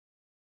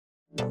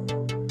You're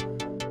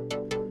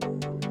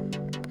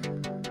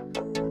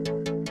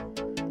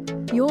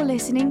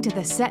listening to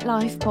the Set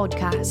Life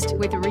podcast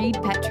with Reed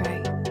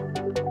Petro,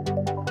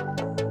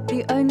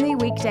 the only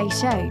weekday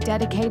show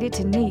dedicated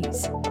to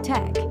news,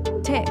 tech,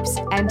 tips,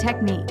 and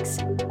techniques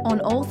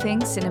on all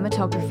things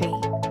cinematography.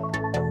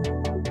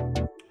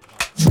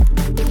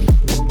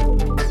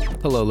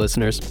 Hello,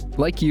 listeners.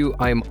 Like you,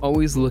 I am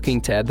always looking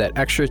to add that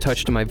extra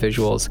touch to my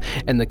visuals,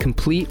 and the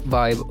Complete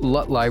Vibe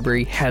LUT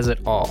library has it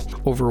all.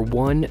 Over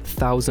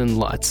 1,000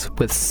 LUTs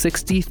with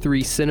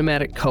 63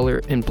 cinematic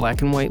color and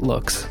black and white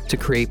looks to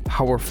create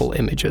powerful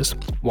images.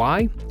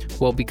 Why?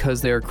 Well,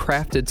 because they are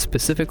crafted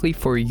specifically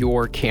for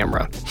your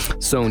camera.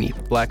 Sony,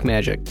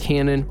 Blackmagic,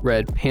 Canon,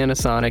 Red,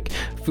 Panasonic,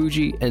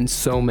 Fuji, and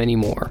so many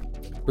more.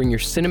 Bring your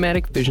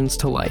cinematic visions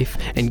to life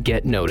and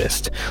get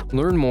noticed.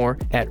 Learn more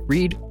at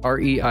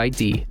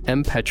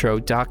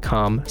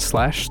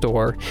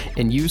reidmpetro.com/store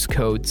and use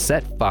code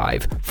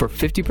SET5 for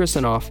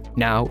 50% off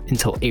now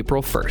until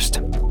April 1st.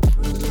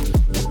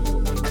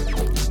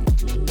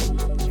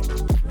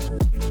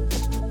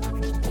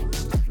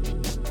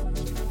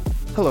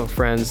 Hello,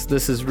 friends.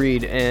 This is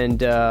Reed, and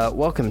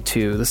welcome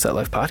to the Set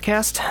Life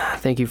Podcast.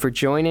 Thank you for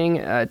joining.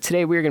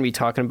 Today, we're going to be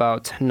talking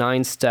about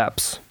 9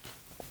 steps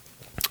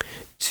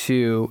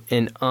to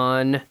an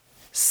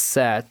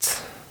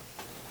on-set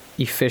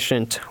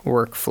efficient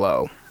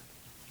workflow.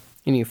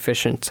 An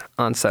efficient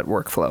on-set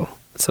workflow.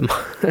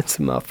 It's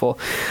a mouthful.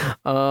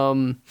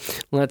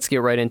 Let's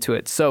get right into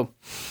it. So,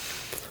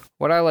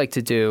 what I like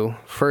to do,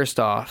 first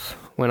off,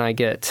 when I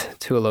get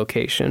to a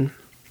location,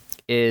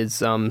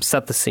 is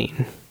set the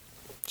scene.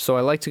 So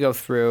I like to go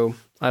through,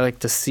 I like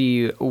to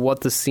see what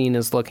the scene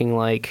is looking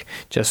like,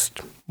 just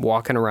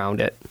walking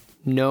around it.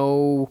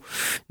 No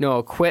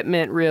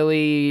equipment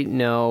really,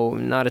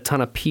 not a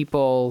ton of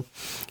people.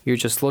 You're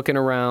just looking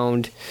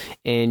around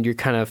and you're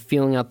kind of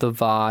feeling out the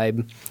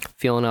vibe,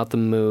 feeling out the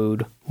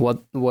mood.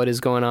 What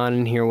is going on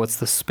in here? What's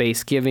the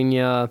space giving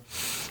you?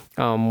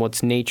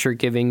 What's nature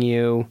giving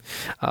you?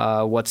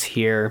 What's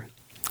here?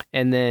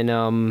 And then,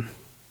 And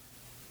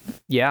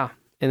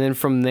then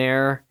from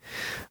there,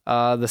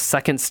 the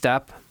second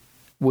step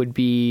would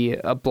be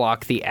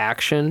block the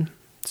action.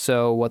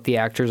 So what the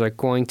actors are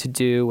going to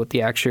do, what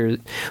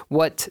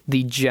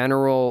the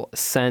general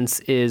sense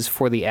is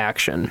for the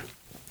action.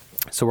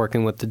 So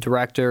working with the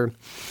director,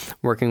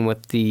 working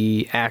with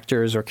the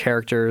actors or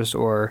characters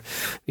or,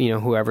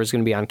 whoever's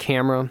going to be on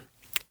camera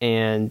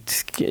and,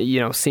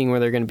 seeing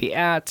where they're going to be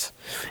at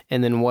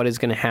and then what is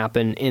going to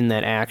happen in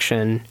that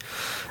action.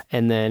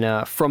 And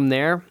then from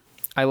there,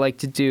 I like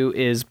to do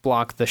is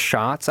block the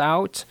shots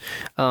out.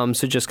 So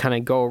just kind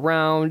of go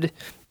around,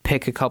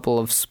 pick a couple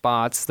of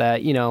spots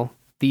that,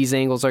 these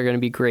angles are going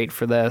to be great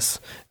for this.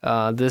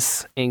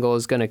 This angle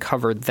is going to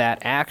cover that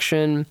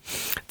action.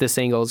 This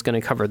angle is going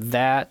to cover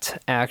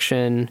that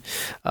action.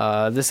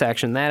 This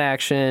action, that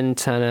action,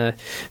 kind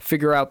of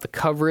figure out the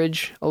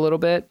coverage a little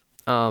bit.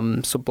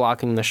 So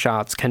blocking the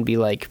shots can be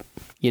like,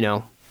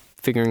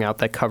 figuring out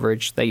that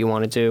coverage that you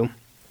want to do.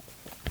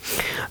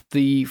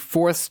 The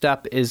fourth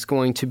step is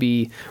going to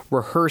be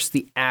rehearse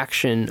the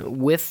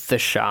action with the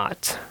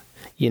shot,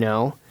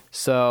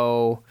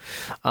 So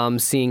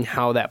seeing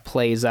how that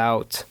plays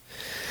out.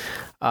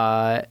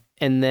 And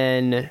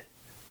then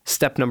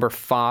step number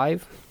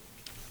 5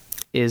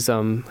 is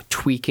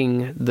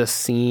tweaking the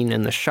scene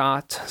and the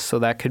shot. So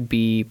that could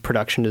be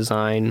production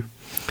design.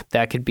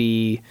 That could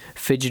be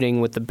fidgeting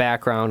with the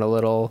background a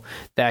little.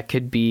 That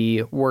could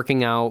be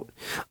working out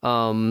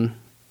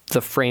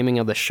the framing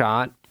of the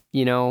shot,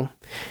 and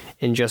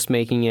just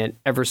making it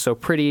ever so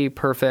pretty,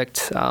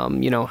 perfect,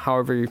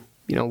 however,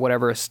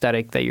 whatever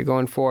aesthetic that you're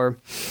going for,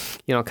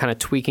 kind of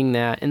tweaking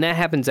that. And that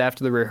happens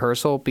after the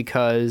rehearsal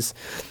because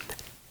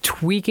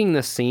tweaking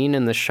the scene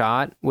and the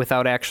shot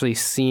without actually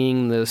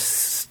seeing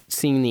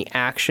the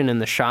action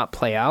and the shot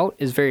play out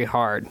is very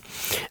hard,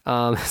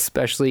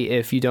 especially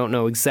if you don't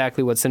know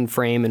exactly what's in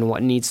frame and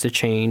what needs to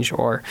change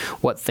or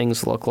what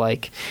things look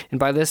like. And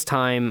by this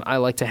time, I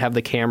like to have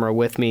the camera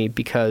with me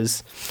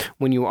because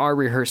when you are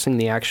rehearsing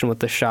the action with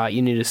the shot,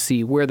 you need to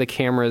see where the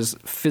camera is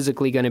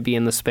physically going to be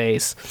in the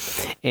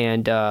space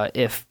and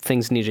if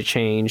things need to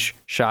change,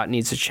 shot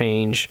needs to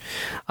change,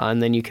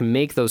 and then you can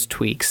make those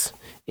tweaks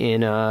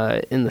in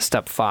the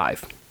step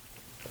 5.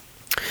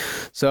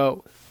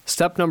 So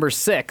step number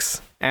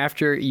 6,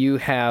 after you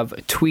have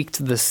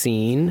tweaked the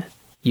scene,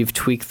 you've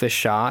tweaked the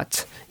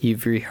shot,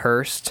 you've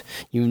rehearsed,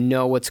 you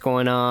know what's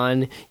going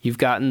on, you've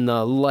gotten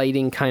the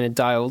lighting kind of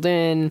dialed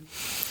in,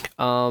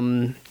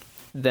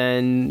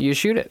 then you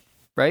shoot it,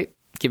 right?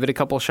 Give it a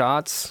couple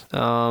shots,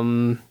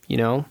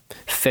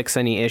 fix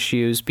any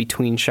issues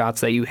between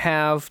shots that you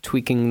have,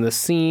 tweaking the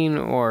scene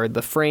or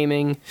the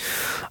framing,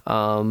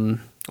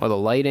 or the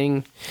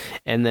lighting,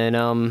 and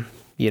then,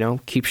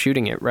 keep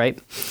shooting it, right?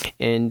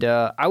 And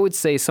I would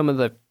say some of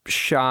the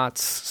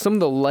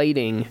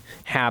lighting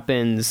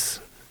happens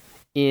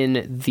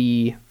in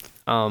the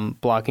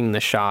blocking the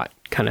shot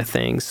kind of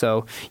thing.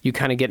 So you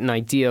kind of get an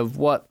idea of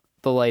what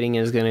the lighting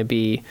is going to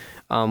be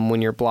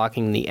when you're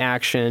blocking the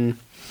action.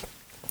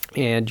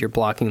 and you're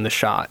blocking the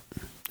shot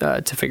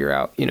to figure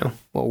out,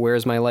 well,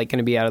 where's my light going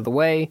to be out of the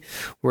way?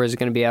 Where is it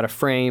going to be out of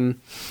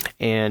frame?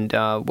 And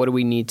what do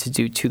we need to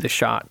do to the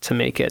shot to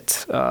make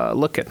it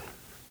look good?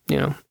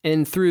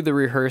 And through the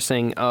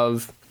rehearsing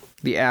of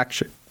the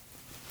action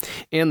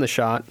and the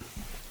shot,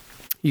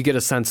 you get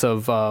a sense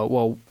of,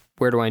 well,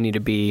 where do I need to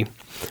be?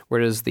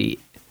 Where does the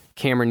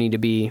camera need to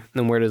be?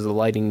 And where does the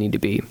lighting need to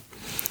be?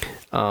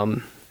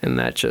 And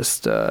that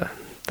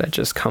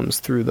just comes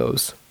through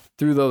those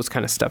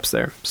kind of steps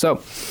there.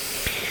 So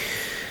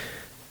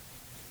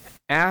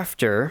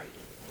after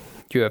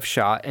you have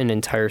shot an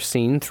entire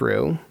scene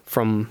through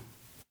from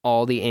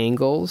all the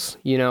angles,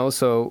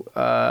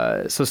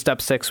 so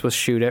step 6 was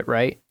shoot it,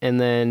 right? And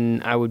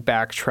then I would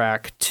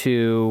backtrack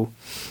to,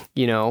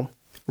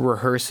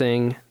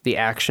 rehearsing the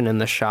action and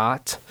the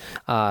shot,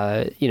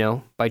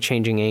 by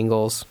changing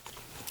angles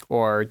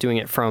or doing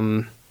it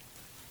from,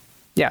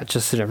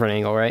 just a different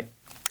angle, right?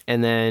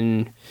 And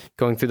then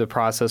going through the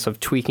process of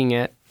tweaking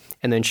it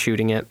and then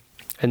shooting it,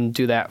 and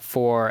do that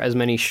for as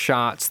many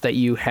shots that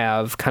you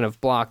have kind of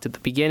blocked at the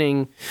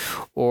beginning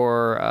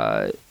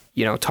or,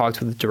 talked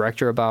with the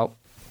director about.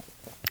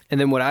 And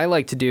then what I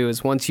like to do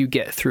is once you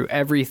get through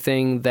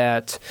everything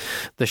that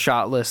the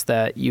shot list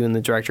that you and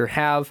the director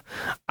have,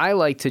 I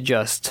like to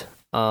just,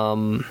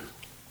 and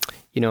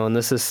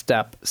this is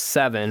step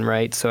 7,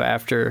 right? So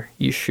after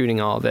you shooting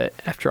all of it,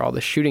 after all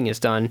the shooting is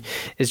done,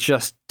 is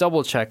just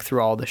double check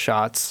through all the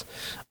shots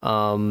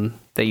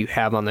that you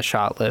have on the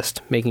shot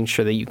list, making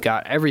sure that you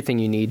got everything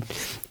you need.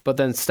 But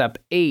then step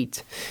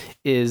 8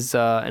 is,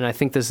 and I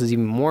think this is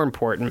even more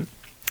important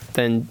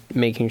than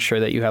making sure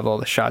that you have all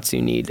the shots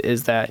you need,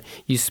 is that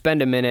you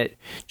spend a minute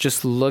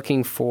just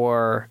looking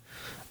for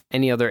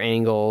any other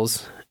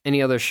angles,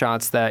 any other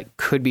shots that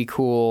could be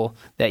cool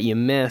that you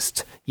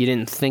missed, you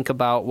didn't think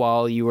about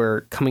while you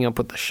were coming up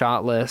with the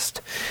shot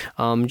list.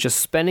 Just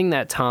spending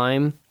that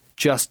time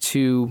just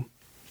to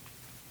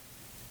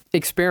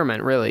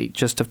experiment, really,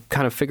 just to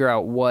kind of figure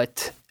out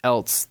what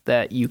else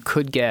that you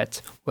could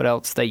get, what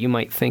else that you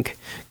might think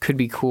could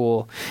be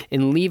cool,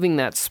 and leaving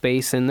that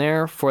space in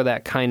there for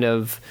that kind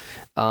of,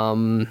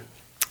 not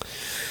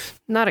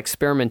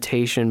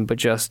experimentation, but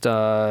just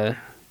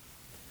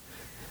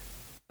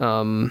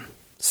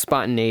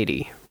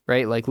spontaneity,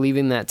 right? Like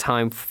leaving that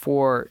time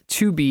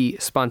to be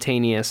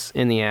spontaneous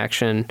in the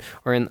action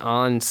or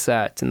on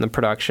set in the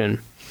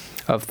production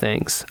of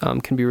things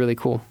can be really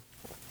cool.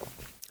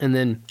 And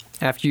then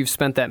after you've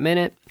spent that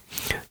minute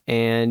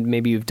and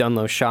maybe you've done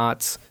those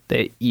shots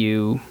that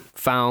you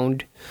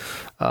found,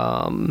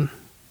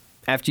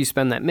 after you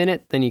spend that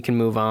minute, then you can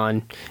move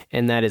on,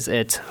 and that is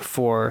it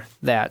for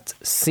that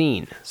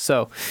scene.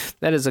 So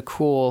that is a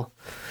cool,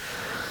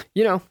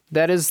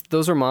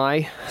 those are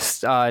my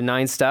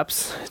 9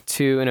 steps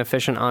to an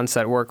efficient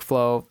on-set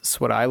workflow. It's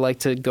what I like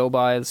to go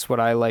by. It's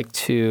what I like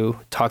to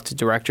talk to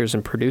directors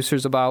and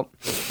producers about.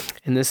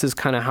 And this is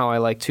kind of how I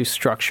like to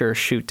structure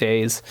shoot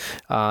days,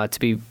 to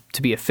be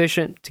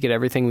efficient, to get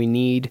everything we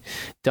need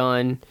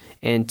done,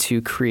 and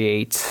to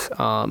create,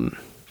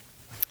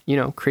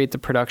 create the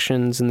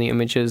productions and the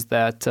images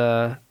that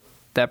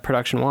that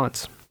production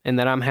wants and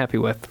that I'm happy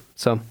with.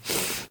 So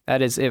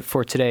that is it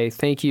for today.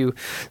 Thank you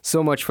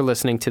so much for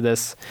listening to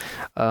this.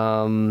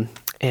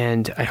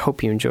 And I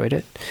hope you enjoyed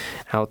it.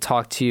 I'll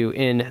talk to you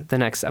in the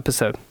next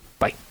episode.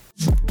 Bye.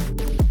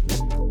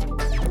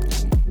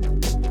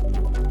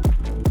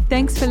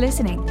 Thanks for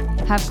listening.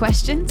 Have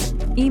questions?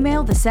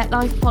 Email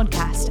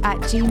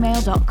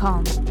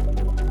thesetlifepodcast@gmail.com.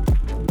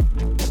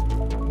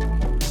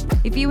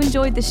 If you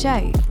enjoyed the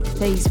show,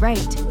 please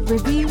rate,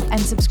 review,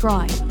 and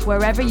subscribe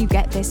wherever you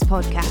get this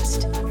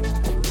podcast.